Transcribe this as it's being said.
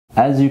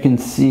As you can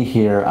see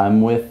here,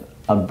 I'm with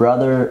a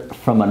brother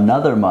from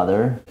another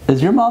mother.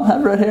 Does your mom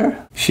have red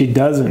hair? She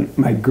doesn't.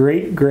 My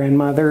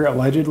great-grandmother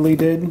allegedly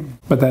did,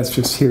 but that's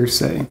just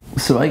hearsay.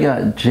 So I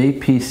got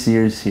JP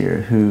Sears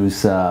here,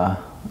 who's, I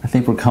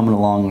think we're coming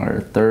along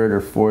our 3rd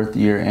or 4th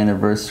year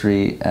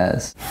anniversary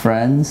as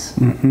friends.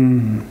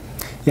 Mm-hmm.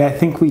 Yeah, I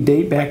think we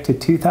date back to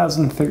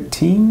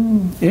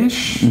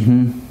 2013-ish.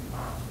 Mm-hmm.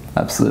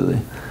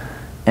 Absolutely.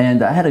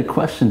 And I had a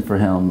question for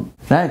him.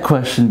 That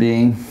question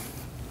being,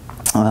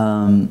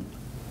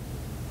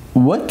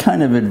 what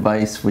kind of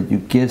advice would you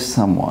give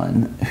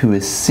someone who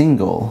is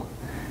single,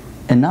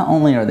 and not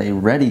only are they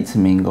ready to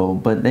mingle,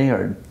 but they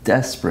are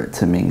desperate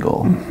to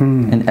mingle?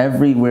 Mm-hmm. And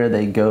everywhere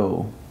they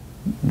go,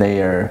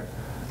 they are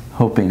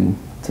hoping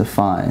to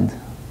find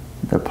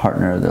the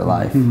partner of their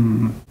life.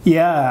 Mm-hmm.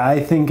 Yeah, I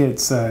think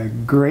it's a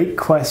great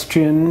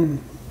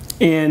question.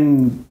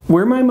 And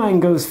where my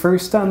mind goes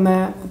first on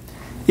that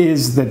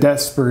is the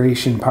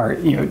desperation part.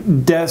 You know,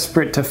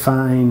 desperate to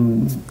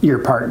find your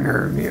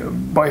partner, you know,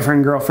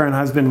 boyfriend, girlfriend,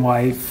 husband,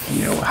 wife,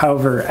 you know,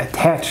 however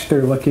attached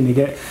they're looking to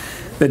get.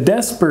 The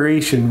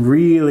desperation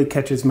really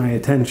catches my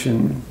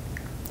attention.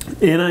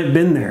 And I've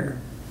been there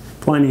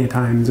plenty of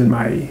times in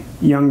my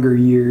younger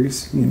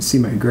years. You can see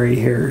my gray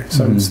hair,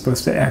 so I'm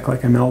supposed to act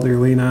like I'm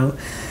elderly now.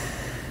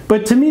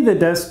 But to me, the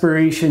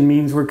desperation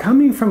means we're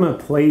coming from a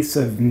place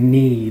of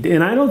need.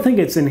 And I don't think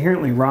it's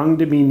inherently wrong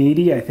to be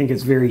needy. I think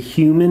it's very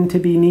human to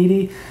be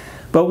needy.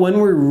 But when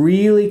we're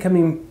really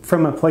coming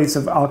from a place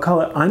of, I'll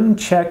call it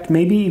unchecked,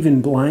 maybe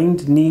even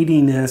blind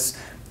neediness,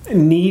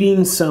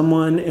 needing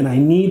someone, and I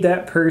need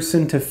that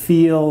person to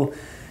feel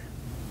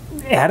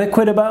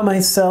adequate about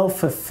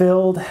myself,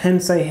 fulfilled,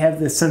 hence I have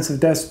this sense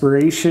of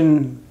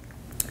desperation.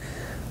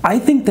 I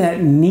think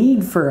that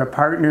need for a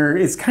partner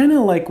is kind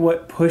of like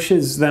what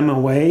pushes them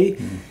away.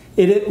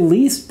 It at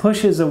least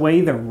pushes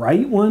away the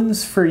right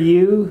ones for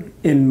you,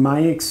 in my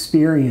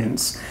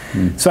experience.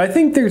 So I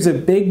think there's a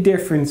big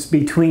difference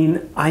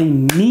between I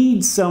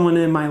need someone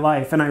in my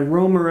life and I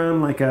roam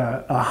around like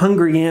a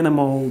hungry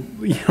animal,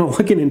 you know,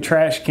 looking in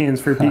trash cans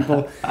for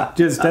people,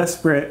 just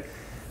desperate.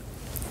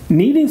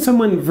 Needing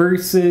someone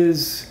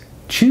versus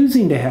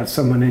choosing to have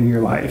someone in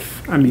your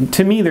life. I mean,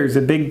 to me, there's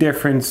a big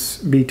difference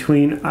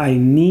between I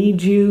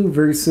need you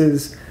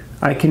versus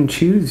I can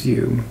choose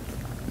you.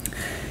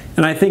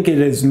 And I think it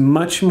is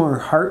much more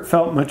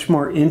heartfelt, much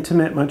more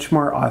intimate, much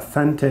more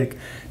authentic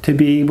to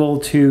be able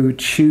to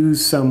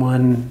choose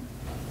someone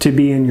to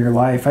be in your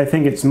life. I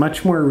think it's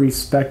much more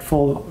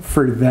respectful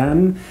for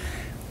them.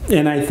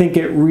 And I think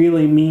it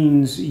really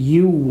means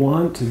you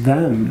want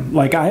them.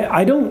 Like,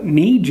 I don't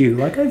need you.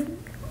 Like,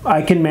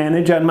 I can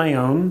manage on my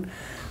own.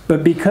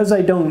 But because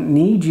I don't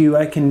need you,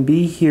 I can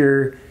be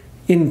here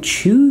and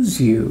choose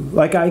you.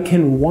 Like, I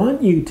can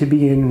want you to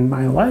be in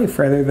my life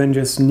rather than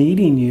just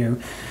needing you.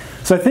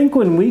 So I think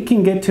when we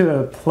can get to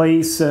a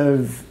place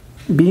of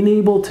being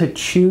able to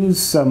choose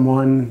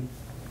someone,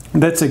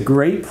 that's a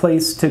great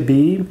place to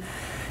be.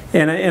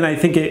 And I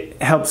think it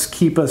helps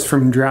keep us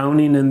from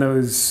drowning in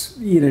those,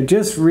 you know,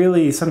 just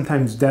really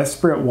sometimes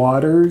desperate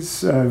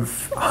waters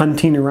of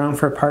hunting around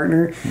for a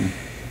partner.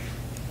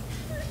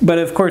 But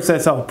of course,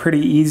 that's all pretty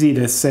easy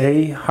to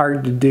say,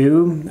 hard to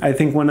do. I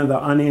think one of the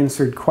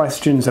unanswered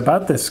questions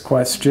about this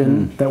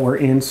question that we're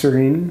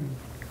answering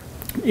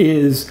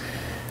is,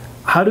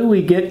 how do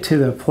we get to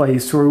the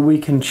place where we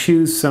can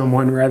choose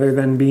someone rather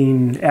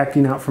than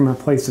acting out from a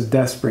place of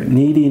desperate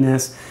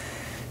neediness?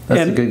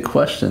 That's a good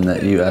question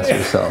that you ask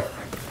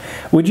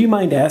yourself. Would you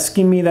mind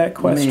asking me that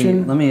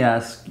question? Let me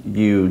ask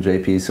you,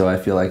 JP, so I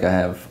feel like I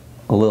have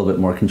a little bit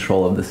more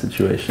control of the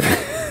situation.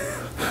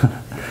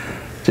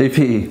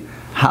 JP,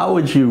 how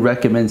would you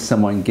recommend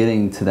someone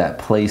getting to that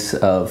place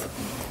of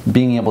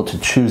being able to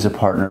choose a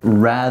partner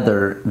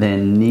rather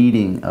than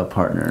needing a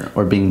partner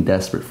or being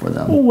desperate for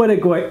them? What a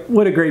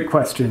great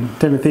question,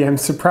 Timothy. I'm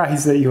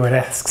surprised that you would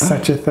ask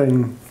such a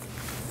thing.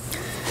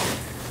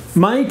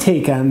 My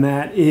take on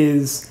that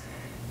is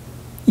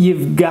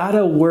you've got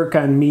to work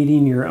on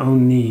meeting your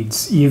own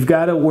needs. You've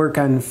got to work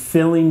on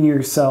filling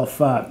yourself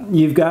up.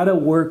 You've got to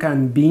work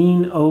on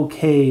being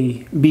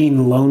okay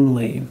being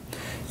lonely.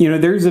 You know,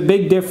 there's a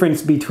big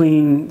difference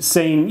between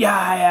saying,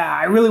 yeah,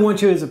 I really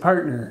want you as a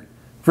partner,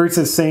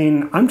 versus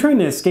saying, I'm trying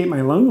to escape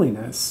my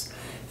loneliness.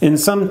 And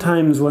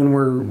sometimes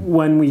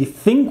when we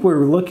think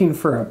we're looking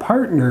for a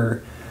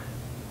partner,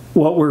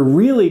 what we're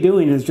really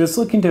doing is just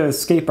looking to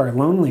escape our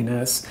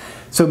loneliness.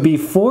 So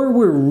before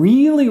we're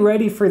really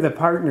ready for the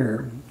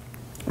partner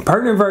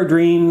of our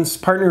dreams,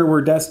 partner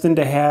we're destined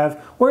to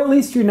have, or at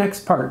least your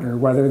next partner,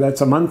 whether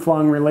that's a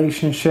month-long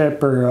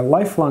relationship or a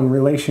lifelong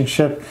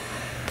relationship,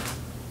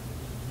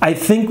 I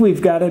think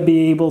we've got to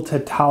be able to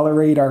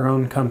tolerate our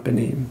own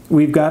company.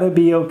 We've got to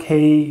be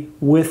okay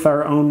with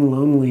our own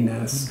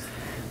loneliness.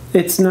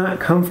 It's not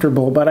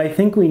comfortable, but I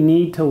think we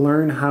need to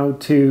learn how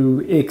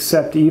to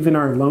accept even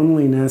our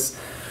loneliness.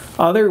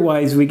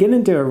 Otherwise, we get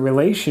into a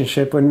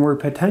relationship when we're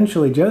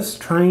potentially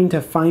just trying to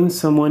find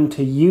someone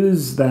to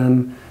use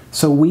them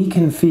so we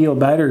can feel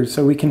better,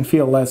 so we can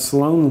feel less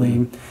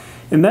lonely.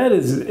 And that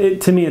is,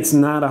 to me, it's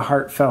not a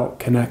heartfelt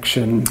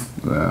connection.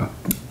 Yeah.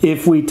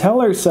 If we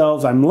tell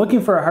ourselves, I'm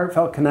looking for a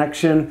heartfelt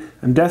connection,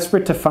 I'm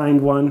desperate to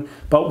find one,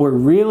 but we're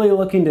really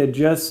looking to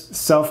just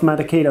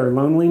self-medicate our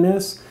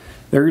loneliness,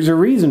 there's a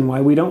reason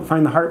why we don't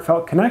find the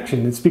heartfelt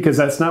connection. It's because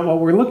that's not what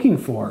we're looking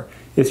for.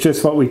 It's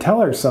just what we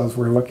tell ourselves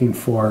we're looking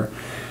for.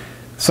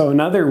 So in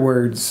other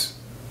words,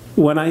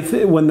 when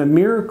the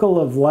miracle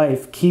of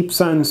life keeps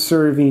on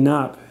serving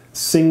up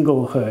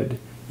singlehood,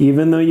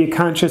 even though you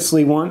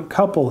consciously want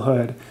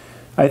couplehood,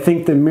 I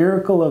think the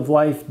miracle of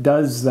life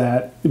does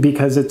that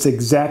because it's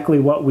exactly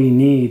what we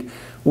need.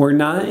 We're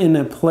not in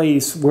a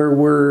place where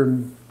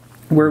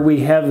we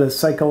have the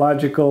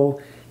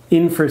psychological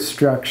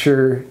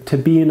infrastructure to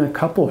be in a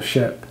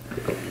coupleship.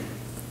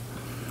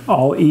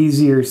 All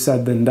easier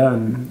said than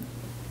done.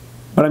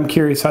 But I'm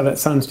curious how that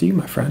sounds to you,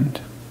 my friend.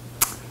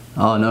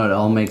 Oh no, it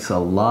all makes a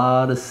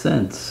lot of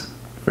sense,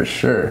 for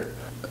sure.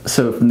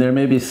 So there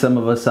may be some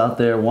of us out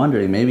there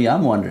wondering, maybe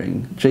I'm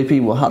wondering,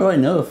 JP, well, how do I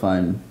know if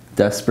I'm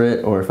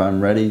desperate or if I'm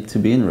ready to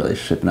be in a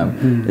relationship now?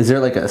 Is there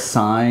like a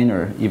sign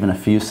or even a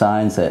few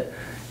signs that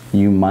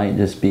you might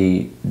just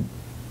be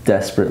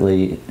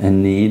desperately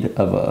in need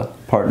of a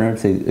partner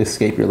to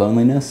escape your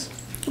loneliness?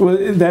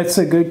 Well, that's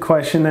a good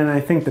question, and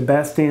I think the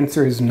best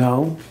answer is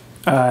no.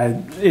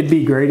 It'd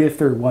be great if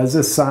there was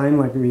a sign,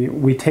 like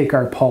we take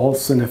our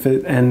pulse, and if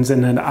it ends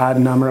in an odd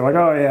number, like,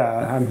 oh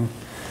yeah,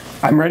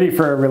 I'm ready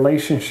for a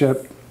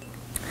relationship.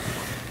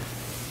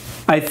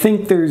 I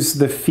think there's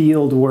the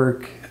field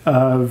work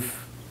of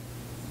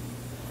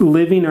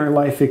living our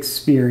life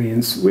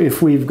experience.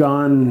 If we've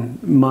gone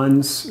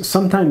months,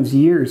 sometimes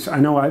years, I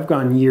know I've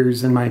gone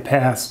years in my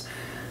past,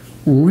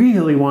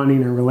 really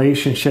wanting a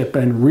relationship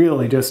and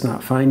really just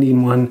not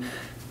finding one.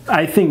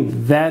 I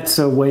think that's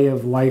a way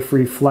of life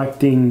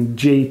reflecting,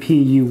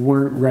 JP, you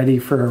weren't ready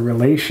for a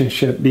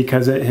relationship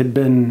because it had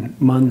been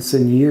months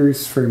and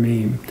years for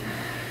me.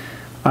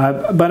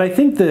 But I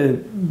think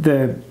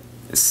the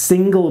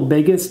single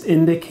biggest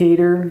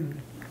indicator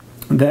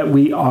that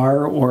we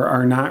are or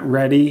are not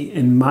ready,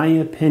 in my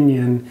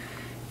opinion,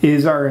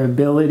 is our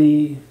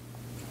ability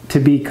to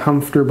be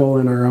comfortable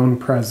in our own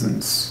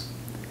presence.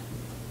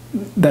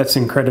 That's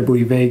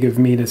incredibly vague of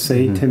me to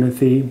say,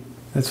 Timothy.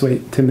 That's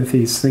what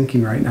Timothy's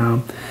thinking right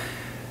now.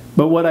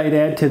 But what I'd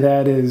add to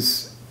that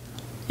is,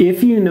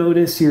 if you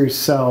notice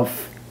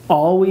yourself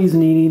always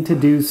needing to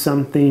do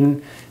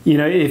something, you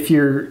know, if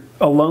you're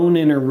alone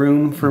in a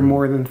room for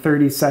more than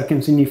 30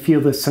 seconds and you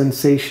feel the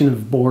sensation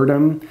of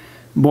boredom,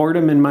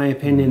 boredom, in my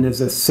opinion, is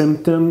a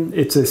symptom.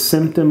 It's a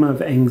symptom of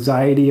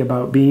anxiety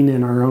about being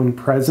in our own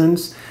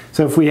presence.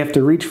 So if we have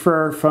to reach for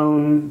our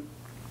phone,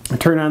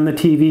 turn on the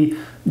TV,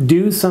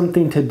 do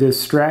something to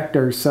distract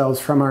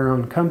ourselves from our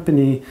own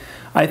company,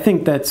 I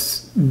think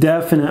that's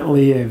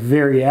definitely a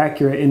very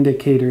accurate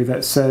indicator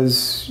that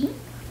says,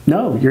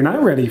 no, you're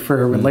not ready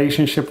for a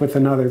relationship with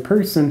another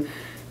person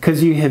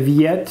because you have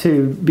yet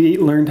to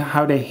learn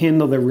how to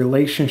handle the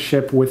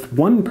relationship with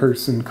one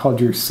person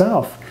called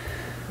yourself.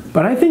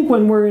 But I think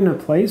when we're in a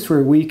place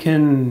where we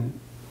can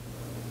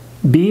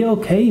be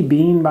okay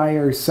being by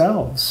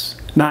ourselves,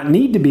 not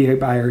need to be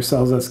by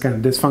ourselves, that's kind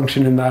of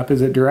dysfunction in the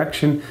opposite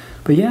direction,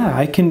 but yeah,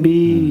 I can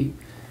be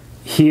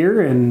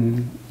here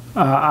and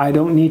I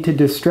don't need to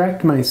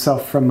distract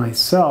myself from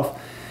myself.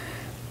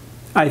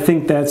 I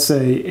think that's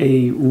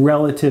a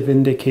relative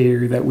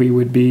indicator that we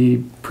would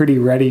be pretty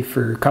ready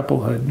for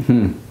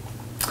couplehood.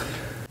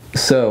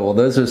 So, well,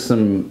 those are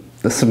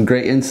some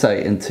great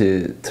insight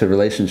into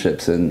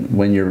relationships and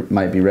when you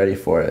might be ready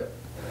for it.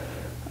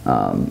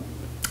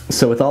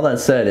 So with all that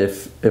said,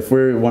 if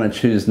we want to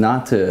choose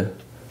not to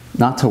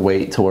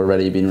wait till we're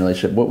ready to be in a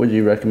relationship, what would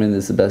you recommend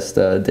is the best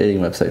dating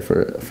website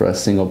for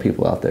us single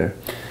people out there?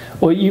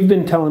 Well, you've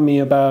been telling me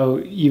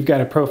about, you've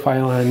got a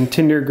profile on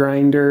Tinder,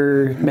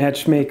 Grindr,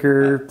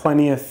 Matchmaker,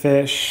 Plenty of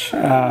Fish.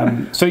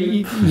 So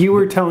you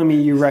were telling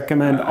me you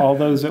recommend all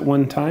those at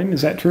one time.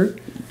 Is that true?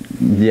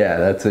 Yeah,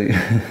 that's a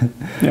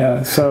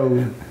yeah.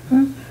 So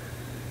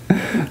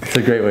it's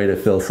a great way to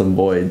fill some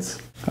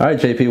voids. All right,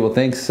 JP. Well,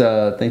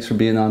 thanks for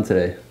being on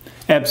today.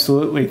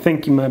 Absolutely.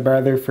 Thank you, my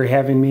brother, for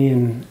having me,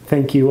 and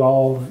thank you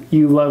all,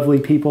 you lovely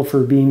people,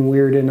 for being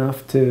weird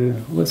enough to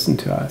listen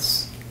to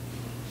us.